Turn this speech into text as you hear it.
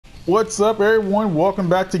What's up, everyone? Welcome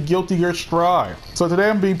back to Guilty Gear Strive. So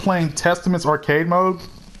today I'm going to be playing Testament's arcade mode.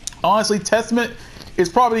 Honestly, Testament is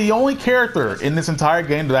probably the only character in this entire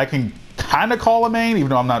game that I can kind of call a main, even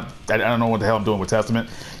though I don't know what the hell I'm doing with Testament.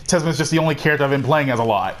 Testament's just the only character I've been playing as a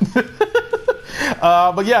lot.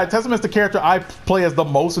 But yeah, Testament's the character I play as the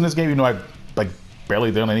most in this game, even though I've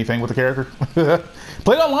barely done anything with the character.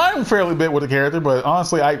 Played online a fairly bit with the character, but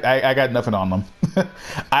honestly, I got nothing on them.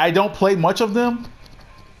 I don't play much of them.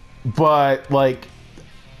 But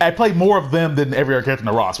I play more of them than every other character in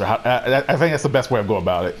the roster. I think that's the best way of going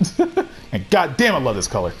about it. And god damn, I love this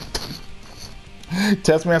color.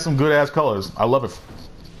 Testament has some good ass colors. I love it.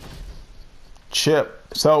 Chip.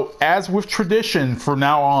 So as with tradition from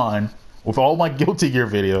now on, with all my Guilty Gear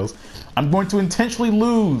videos, I'm going to intentionally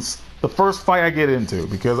lose the first fight I get into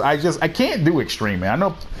because I can't do extreme,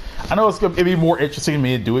 man. I know it'd be more interesting to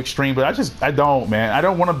me to do extreme, but I don't, man. I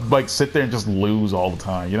don't want to sit there and just lose all the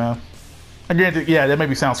time, you know? And granted, yeah, that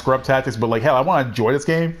maybe sound scrub tactics, but hell, I want to enjoy this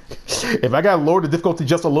game. If I gotta lower the difficulty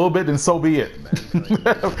just a little bit, then so be it.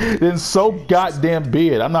 Then so goddamn be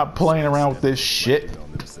it. I'm not playing around with this shit.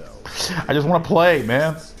 I just want to play,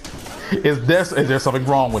 man. Is there something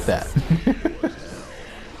wrong with that?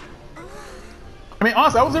 I mean,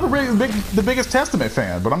 honestly, I was never really the biggest Testament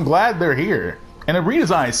fan, but I'm glad they're here. And the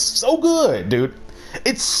redesign is so good, dude.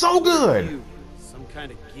 It's so good. Some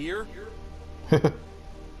kind of gear?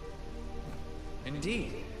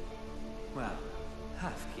 Indeed. Well,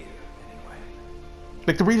 half gear,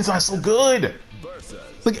 anyway. The redesign is so good.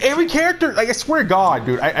 Every character, I swear to God,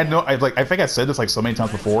 dude. I know, I think I said this so many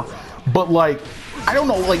times before, but I don't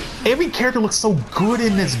know, every character looks so good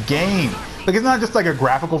in this game. It's not just a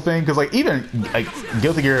graphical thing, because even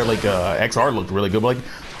Guilty Gear XR looked really good, but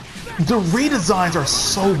the redesigns are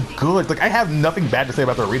so good. I have nothing bad to say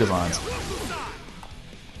about their redesigns.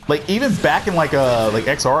 Even back in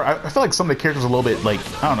XR, I feel like some of the characters are a little bit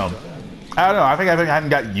I don't know. I think I haven't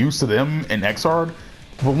got used to them in XR.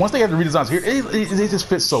 But once they have the redesigns here, they just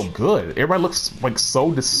fit so good. Everybody looks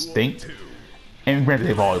so distinct. And granted,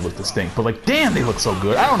 they've always looked distinct, but damn, they look so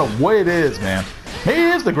good. I don't know what it is, man. Maybe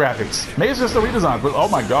it is the graphics. Maybe it's just the redesigns, but oh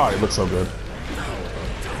my god, it looks so good.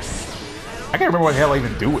 I can't remember what the hell I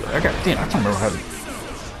even do with it. Damn, I can't remember how to...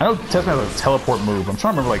 I know Testament has a teleport move. I'm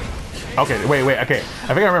trying to remember, okay, wait, okay. I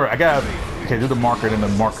think I remember. I gotta... Okay, do the marker, then the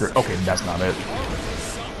marker... Okay, that's not it.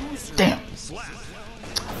 Damn.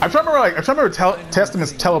 I'm trying to remember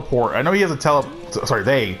Testament's teleport. I know he has a Sorry,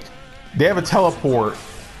 they have a teleport.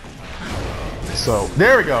 So,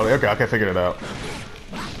 there we go. Okay, I figured it out.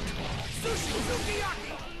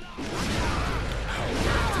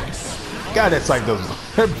 God, that scythe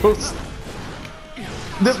does...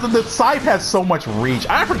 The scythe has so much reach.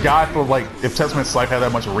 I forgot if Testament's scythe had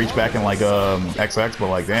that much reach back in XX,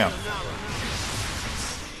 but damn.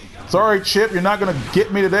 Sorry, Chip, you're not gonna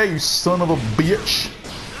get me today, you son of a bitch.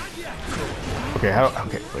 Okay,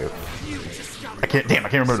 okay, wait. I can't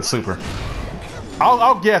remember the super.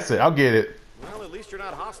 I'll guess it. I'll get it. Well, at least you're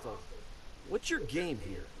not hostile. What's your game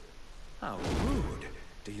here? How rude.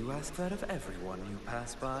 Do you ask that of everyone you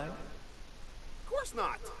pass by? Of course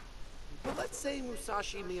not. But let's say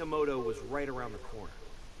Musashi Miyamoto was right around the corner.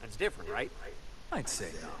 That's different, right? I'd say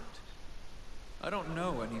not. I don't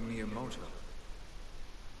know any Miyamoto.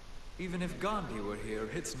 Even if Gandhi were here,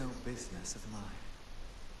 it's no business of mine.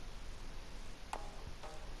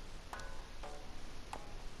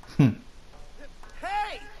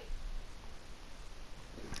 Hey!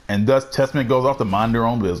 And thus Testament goes off to mind their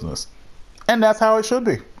own business. And that's how it should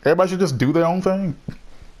be. Everybody should just do their own thing.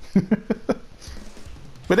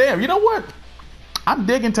 But damn, you know what? I'm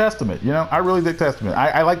digging Testament, you know? I really dig Testament.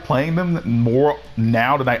 I like playing them more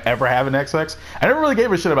now than I ever have in XX. I never really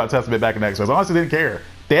gave a shit about Testament back in XX. I honestly didn't care.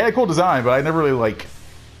 They had a cool design, but I never really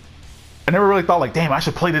thought damn, I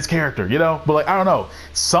should play this character, you know? But I don't know.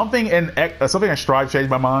 Something in Strive changed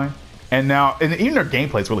my mind. And even their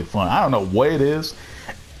gameplay is really fun. I don't know what it is.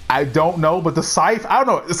 I don't know, but the scythe, I don't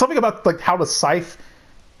know. It's something about how the scythe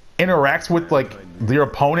interacts with their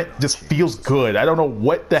opponent just feels good. I don't know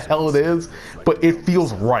what the hell it is, but it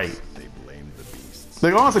feels right.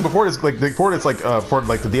 Honestly, before the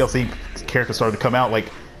DLC character started to come out,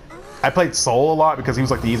 I played Soul a lot because he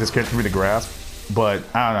was the easiest character for me to grasp. But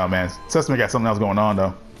I don't know, man. Testament got something else going on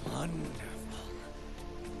though. Wonderful.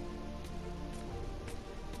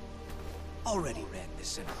 Already read the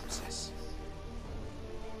synopsis.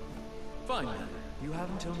 Fine then. You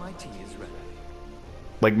have until my tea is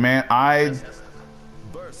ready. Man, I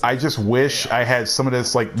just wish I had some of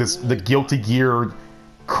this the Guilty Gear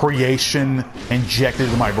creation injected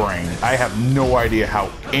into my brain. I have no idea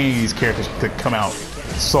how any of these characters could come out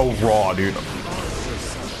so raw, dude.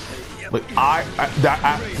 Like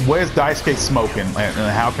what is Dice Cake smoking,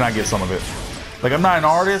 and how can I get some of it? Like, I'm not an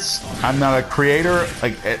artist, I'm not a creator. I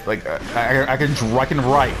can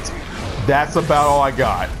write. That's about all I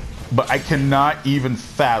got. But I cannot even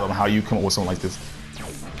fathom how you come up with something like this.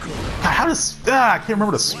 God, how does I can't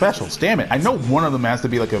remember the specials. Damn it! I know one of them has to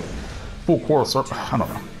be like a full quarter circle. I don't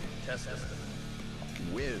know.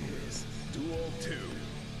 Wins. Duel 2.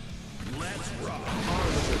 Let's rock.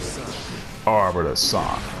 Arbiter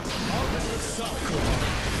Sun.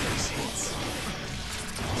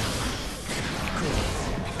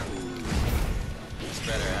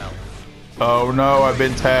 Oh no, I've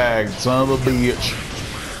been tagged, son of a bitch.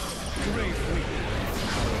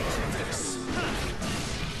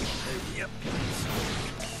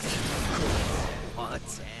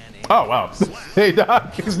 Oh wow. Hey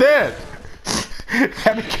Doc, he's dead.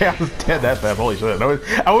 Happy Cat was dead that fast. Holy shit.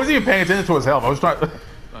 I wasn't even paying attention to his health. I was trying to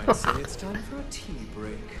I'd say it's time for a tea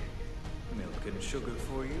break. Milk and sugar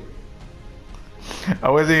for you. I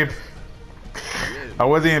wasn't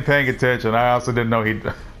even paying attention. I also didn't know he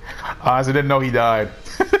died.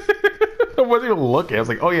 I wasn't even looking. I was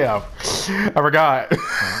like, oh yeah, I forgot.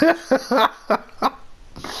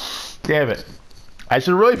 Damn it. I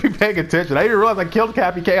should really be paying attention. I didn't realize I killed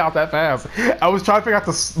Cappy K off that fast. I was trying to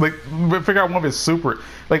figure out one of his super,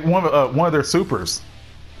 like one of their supers.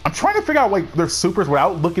 I'm trying to figure out like their supers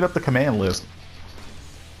without looking up the command list.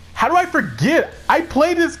 How do I forget? I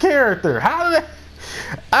played this character. How did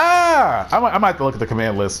I might have to look at the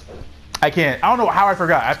command list. I can't. I don't know how I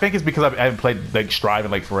forgot. I think it's because I haven't played like Strive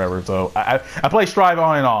in like forever. So I play Strive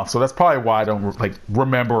on and off. So that's probably why I don't like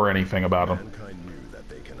remember anything about them. Mankind knew that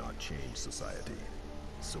they cannot change society.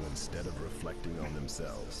 So instead of reflecting on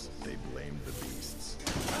themselves, they blamed the beasts.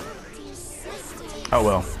 Oh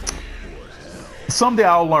well. Someday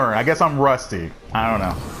I'll learn. I guess I'm rusty. I don't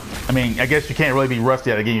know. I mean, I guess you can't really be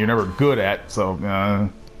rusty at a game you're never good at. So.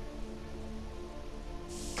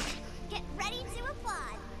 Get ready to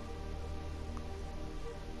applaud.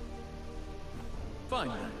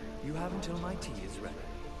 Fine. You have until my tea is ready.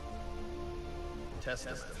 Test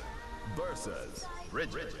versus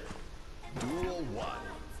Bridget. Duel 1.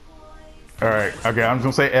 All right. Okay. I'm just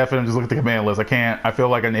gonna say F and just look at the command list. I can't. I feel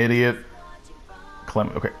like an idiot.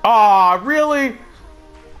 Clement. Okay. Aw, really?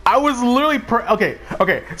 I was literally okay.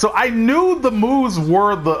 So I knew the moves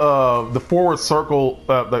were the forward circle,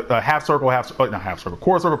 the half circle, not half circle,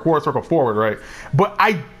 quarter circle, forward, right? But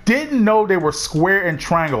I didn't know they were square and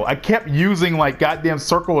triangle. I kept using like goddamn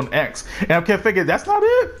circle and X, and I kept thinking that's not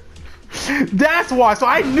it. That's why. So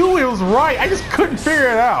I knew it was right. I just couldn't figure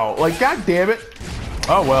it out. Like, god damn it.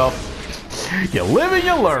 Oh well. You live and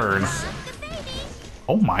you learn.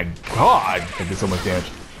 Oh my god. I did so much damage.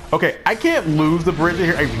 Okay, I can't lose the Bridget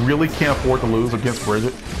here. I really can't afford to lose against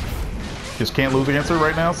Bridget. Just can't lose against her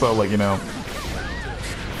right now, so like, you know.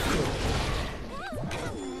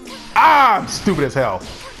 Ah, I'm stupid as hell.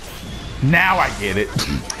 Now I get it.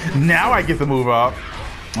 Now I get the move up.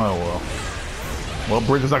 Oh well. Well,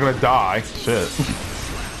 Bridget's not gonna die. Shit.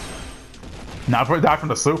 Not for die from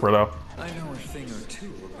the super though. I know a thing or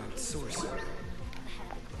two about sorcery.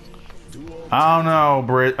 I don't know,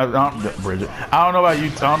 Bridget. I don't know about you.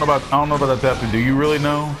 I don't know about that Testament. Do you really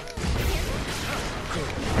know?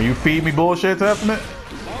 Are you feeding me bullshit, Testament?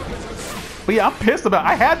 But yeah, I'm pissed about.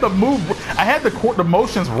 I had the move. I had the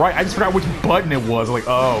motions right. I just forgot which button it was. Like,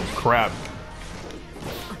 oh crap.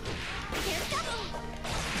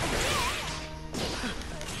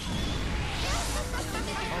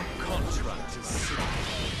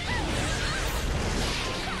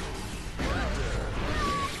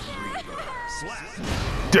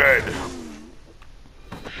 Dead.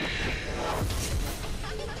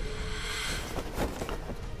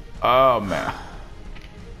 Oh man.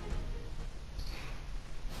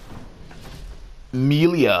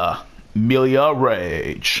 Melia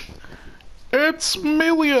Rage. It's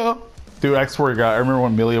Melia. Dude, I swear to God, I remember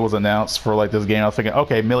when Melia was announced for like this game, I was thinking,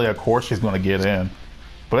 okay, Melia, of course she's gonna get in.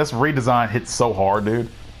 But this redesign hits so hard, dude.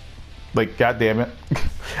 Like, god damn it.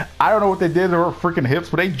 I don't know what they did to her freaking hips,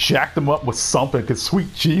 but they jacked them up with something, cause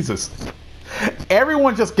sweet Jesus.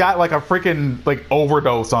 Everyone just got like a freaking like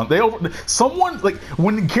overdose on someone like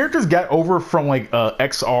when characters got over from like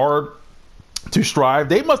XR to Strive,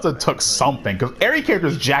 they must have took something, because every character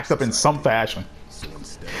is jacked up in some fashion.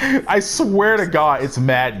 I swear to God, it's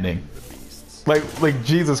maddening. Like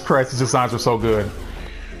Jesus Christ, these designs are so good.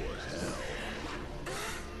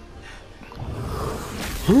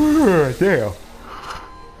 Damn.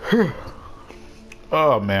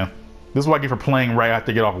 Oh man, this is what I get for playing right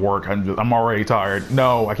after I get off work. I'm already tired.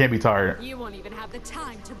 No, I can't be tired. You won't even have the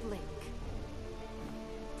time to blink.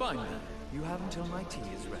 Fine then. You have until my tea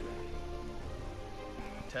is ready.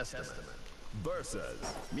 Testament versus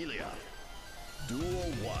Melia. Duel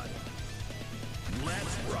 1.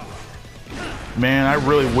 Let's rock. Man, I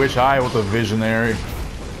really wish I was a visionary.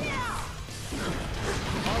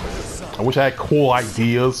 I wish I had cool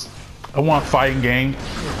ideas. I want a fighting game.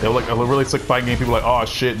 They were like a really sick fighting game. People are like, oh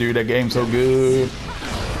shit, dude, that game's so good.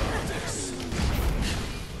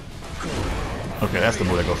 Okay, that's the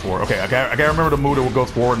move that goes forward. Okay, I gotta remember the move that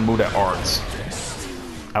goes forward and move that arcs.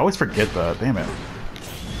 I always forget that. Damn it.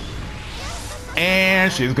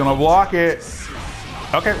 And she's gonna block it.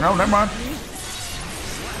 Okay, no, never mind.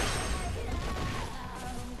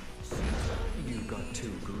 You got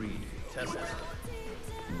too greedy.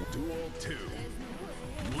 Duel 2.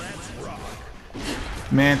 Let's rock.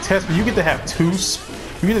 Man, Testament, you get to have two.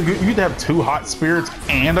 You get to have two hot spirits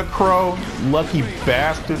and a crow. Lucky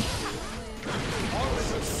bastard.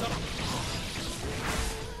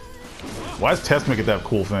 Why does Testament get to have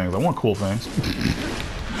cool things? I want cool things.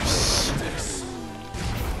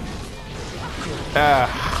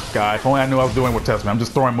 God, if only I knew what I was doing with Testament. I'm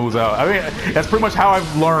just throwing moves out. I mean, that's pretty much how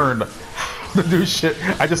I've learned to do shit.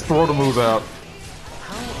 I just throw the moves out.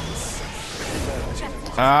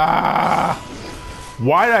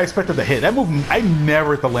 Why did I expect it to hit? That move, I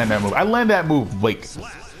never hit to land that move. I land that move like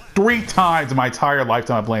 3 times in my entire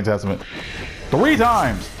lifetime of playing Testament. 3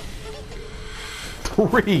 times.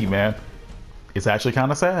 3, man. It's actually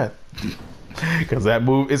kind of sad. Because that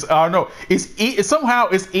move is, no, somehow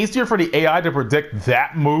it's easier for the AI to predict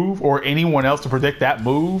that move or anyone else to predict that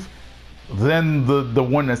move than the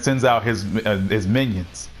one that sends out his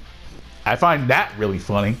minions. I find that really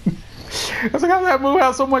funny. I was like, how does that move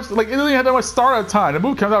have so much, like, it doesn't have that much startup time. The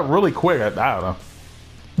move comes out really quick. I don't know.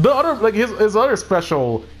 The other, like, his other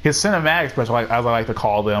special, his cinematic special, as I like to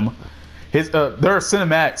call them, their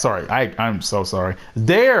cinematic, sorry, I'm so sorry.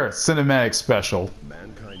 Their cinematic special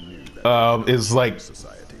is like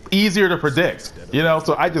easier to predict, you know.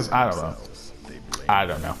 So I don't know. I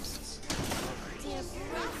don't know.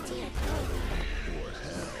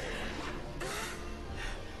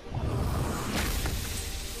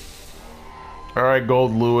 All right,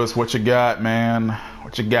 Gold Lewis, what you got, man?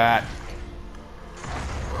 What you got?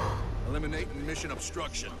 Eliminating mission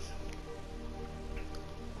obstruction.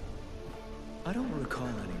 I don't recall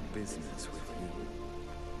any business with you.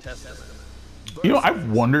 Testament. You know, I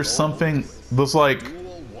wonder something. There's like,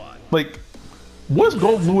 what's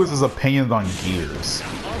Gold Lewis's opinions on Gears?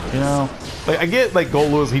 You know, like I get like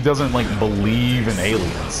Gold Lewis, he doesn't like believe in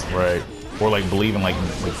aliens, right? Or like believe in like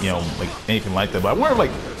you know, like anything like that. But I wonder,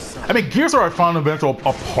 like, I mean, Gears are a fundamental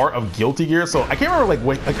a part of Guilty Gear, so I can't remember like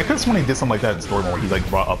when, like I could have sworn he did something like that in story mode where he like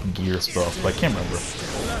brought up Gear stuff, but I can't remember.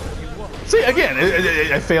 See, again,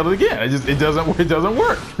 I failed it again. It doesn't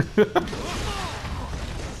work.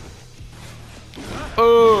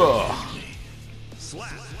 Ugh.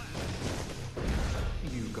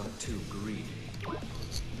 You got too greedy.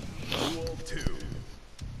 Duel 2.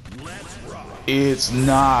 Let's rock. It's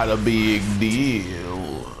not a big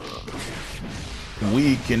deal.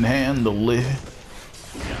 We can handle it.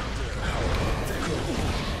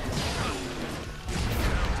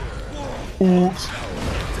 Oops.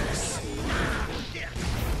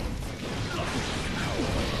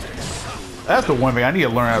 That's the one thing I need to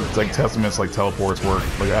learn how to, like, Testament's like teleports work.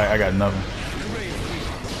 Like I got nothing.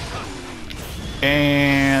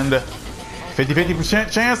 And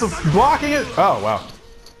 50% chance of blocking it. Oh wow.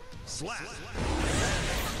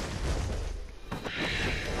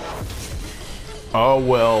 Oh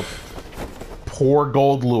well. Poor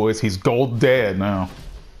Gold Lewis. He's gold dead now.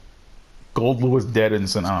 Gold Lewis dead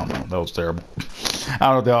innocent. I don't know. That was terrible. I don't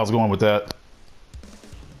know what the hell I was going with that.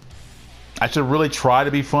 I should really try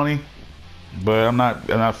to be funny. But I'm not.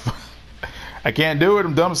 I can't do it.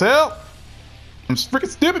 I'm dumb as hell. I'm freaking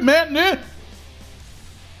stupid, man. Yeah.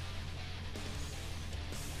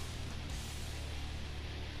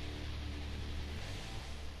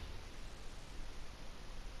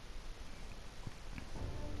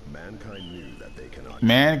 Mankind knew that they cannot.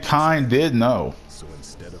 Mankind did know. So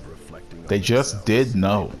instead of reflecting, They just did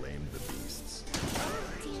know. They blamed the beasts.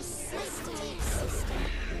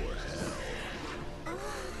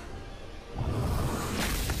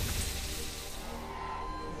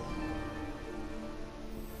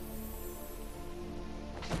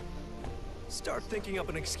 Start thinking up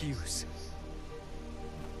an excuse.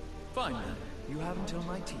 Fine then. You have until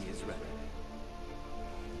my tea is ready.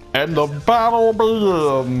 And the battle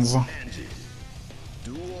begins.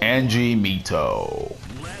 Angie Mito.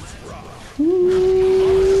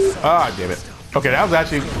 Ah, damn it. Okay, that was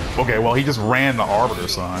actually okay. Well, he just ran the Arbiter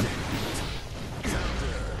sign.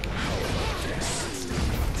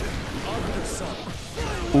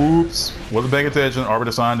 Oops. Wasn't paying attention.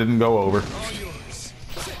 Arbiter sign didn't go over.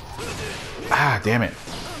 Ah, damn it.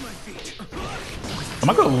 Am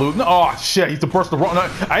I gonna lose? No. Oh shit, he's the person wrong. No,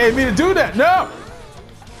 I didn't mean to do that. No.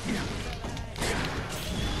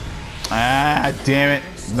 Ah, damn it.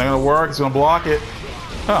 It's not gonna work. It's gonna block it.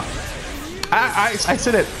 Huh. I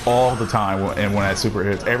say that all the time when that super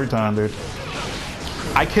hits. Every time, dude.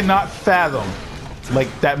 I cannot fathom like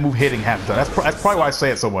that move hitting half the time. That's probably why I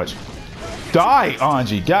say it so much. Die,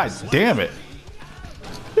 Anji. God damn it.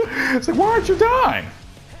 It's like, why aren't you dying?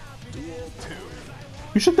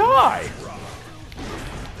 You should die.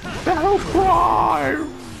 Battle cry.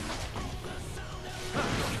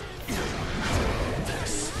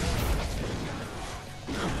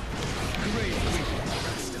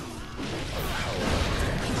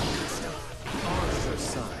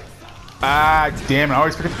 Ah, damn it. I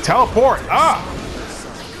always forget to teleport. Ah.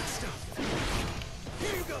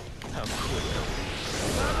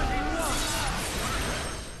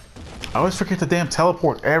 I always forget the damn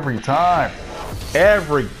teleport every time.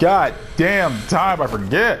 Every goddamn time I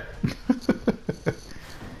forget.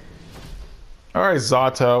 Alright,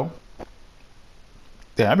 Zato.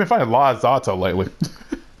 Damn, I've been finding a lot of Zato lately.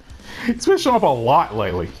 It's been showing up a lot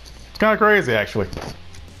lately. It's kind of crazy, actually.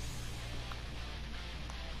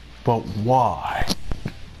 But why?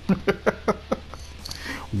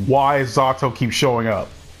 Why does Zato keep showing up?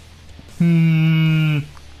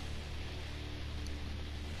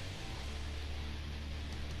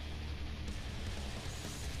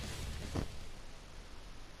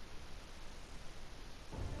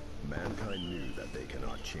 Mankind knew that they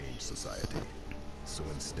cannot change society. So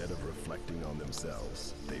instead of reflecting on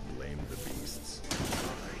themselves, they blamed the beasts.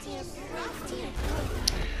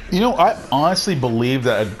 You know, I honestly believe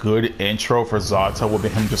that a good intro for Zato would be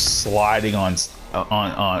him just sliding on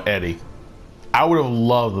Eddie. I would have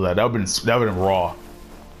loved that. That would have been raw.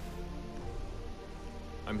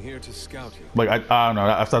 I'm here to scout you. Like I don't know.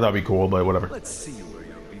 I thought that'd be cool, but whatever. Let's see where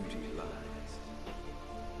your beauty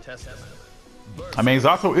lies. I mean,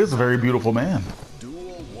 Zato is a very beautiful man.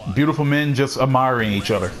 Beautiful men just admiring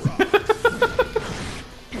each other.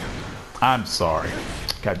 I'm sorry.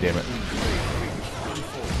 God damn it.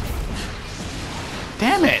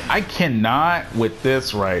 Damn it. I cannot with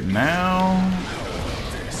this right now.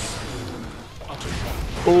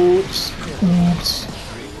 Oops. Oops.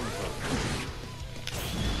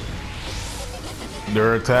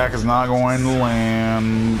 Their attack is not going to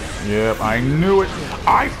land. Yep, I knew it.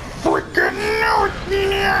 I freaking knew it.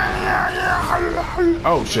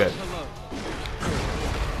 Oh, shit.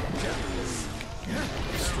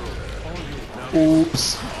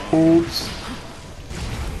 Oops. Oops.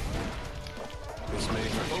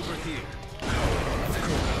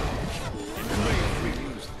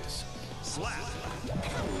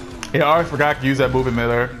 Yeah, I always forgot to use that move in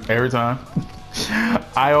midair every time.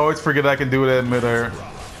 I always forget I can do it in midair.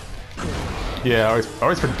 Yeah, I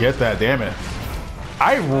always forget that, damn it.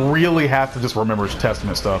 I really have to just remember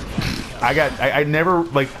Testament stuff. I never,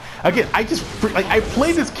 like, again, I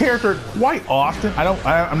play this character quite often.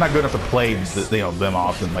 I'm not good enough to play them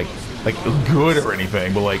often, like good or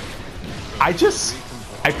anything, but like, I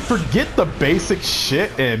forget the basic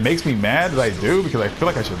shit and it makes me mad that I do because I feel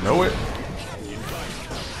like I should know it.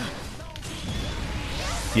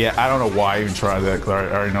 Yeah, I don't know why I even tried that because I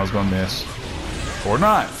already know I was going to miss. Or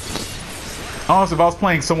not. Honestly, if I was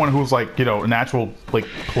playing someone who's like, you know, a natural like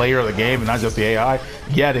player of the game and not just the AI,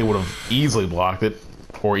 yeah, they would have easily blocked it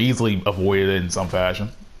or easily avoided it in some fashion.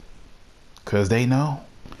 Because they know.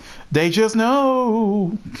 They just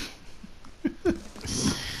know.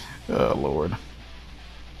 Oh, Lord.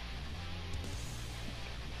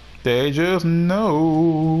 They just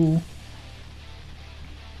know.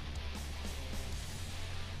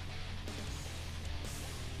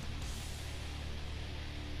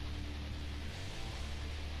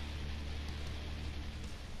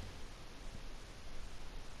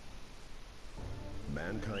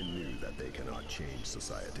 Mankind knew that they cannot change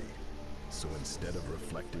society. So instead of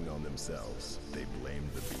reflecting on themselves, they blamed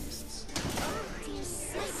the beasts.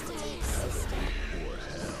 Or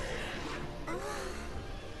hell.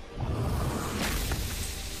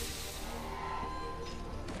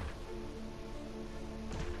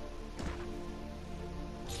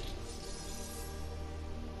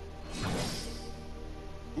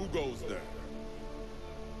 Who goes there?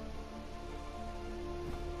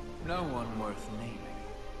 No one worth naming.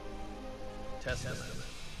 Testament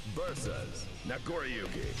versus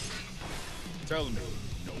Nakoriyuki. Tell me,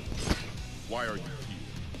 no. Why are you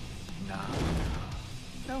here? No.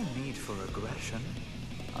 No need for aggression.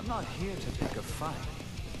 I'm not here to pick a fight.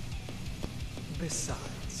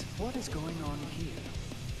 Besides, what is going on here?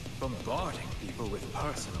 Bombarding people with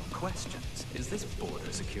personal questions. Is this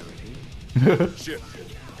border security? Chip,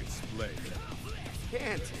 explain.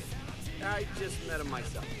 Can't. I just met him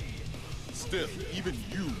myself. Still, even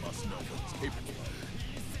you must know what he's capable of.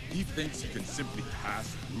 He thinks he can simply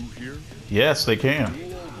pass through here? Yes, they can.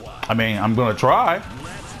 I mean, I'm gonna try.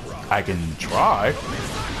 I can try.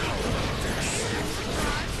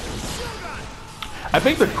 I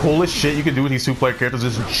think the coolest shit you can do with these two-player characters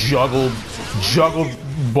is juggle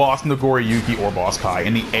Boss Nagoriyuki or Boss Kai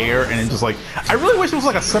in the air, and then just like, I really wish it was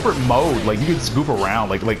like a separate mode, like you could just goof around,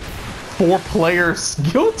 like 4-player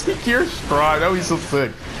Guilty Gear Strive. That would be so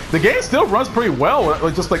sick. The game still runs pretty well,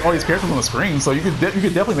 like just like all these characters on the screen, so you could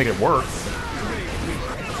definitely make it work.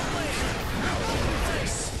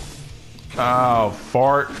 Oh,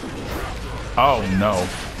 fart. Oh no.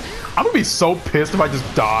 I'm gonna be so pissed if I just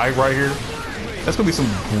die right here. That's gonna be some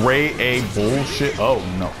grade A bullshit. Oh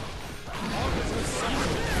no.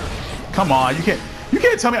 Come on, you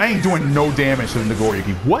can't tell me I ain't doing no damage to the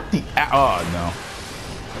Nagoriyuki. What the oh no.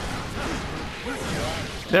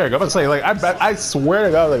 There you go. I'm about to say, like, I swear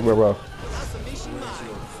to God, like, bro.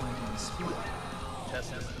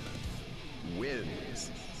 Wins.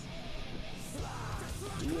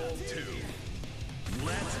 Duel 2.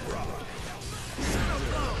 Let's rock.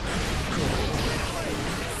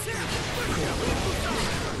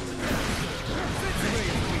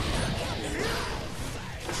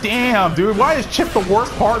 Damn, dude. Why is Chip the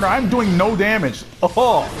worst partner? I'm doing no damage.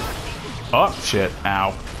 Oh. Oh, shit.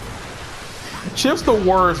 Ow. Chip's the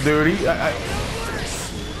worst, dude.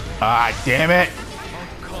 Ah, damn it.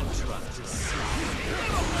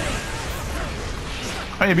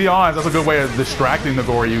 I mean, to be honest, that's a good way of distracting the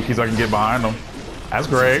Goriyuki so I can get behind them. That's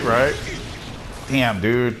great, right? Damn,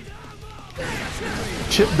 dude.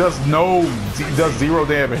 Chip does 0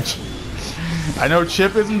 damage. I know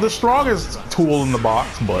Chip isn't the strongest tool in the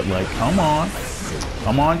box, but like, come on.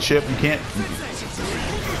 Come on, Chip. You can't.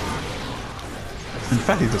 In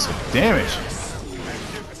fact, he does some damage.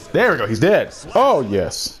 There we go. He's dead. Oh,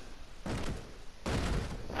 yes.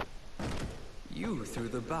 You threw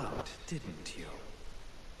the bout, didn't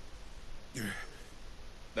you?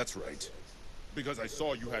 That's right. Because I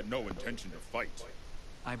saw you had no intention to fight.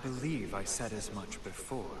 I believe I said as much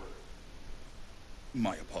before.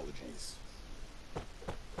 My apologies.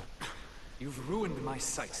 You've ruined my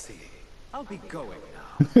sightseeing. I'll be going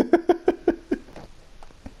now.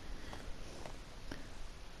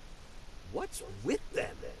 What's with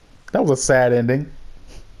them? That was a sad ending.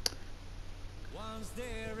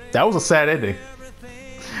 That was a sad ending.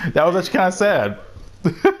 That was actually kind of sad.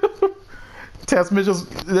 Test missions,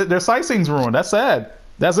 their sightseeing's ruined. That's sad.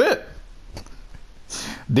 That's it.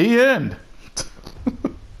 The end.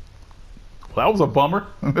 Well, that was a bummer.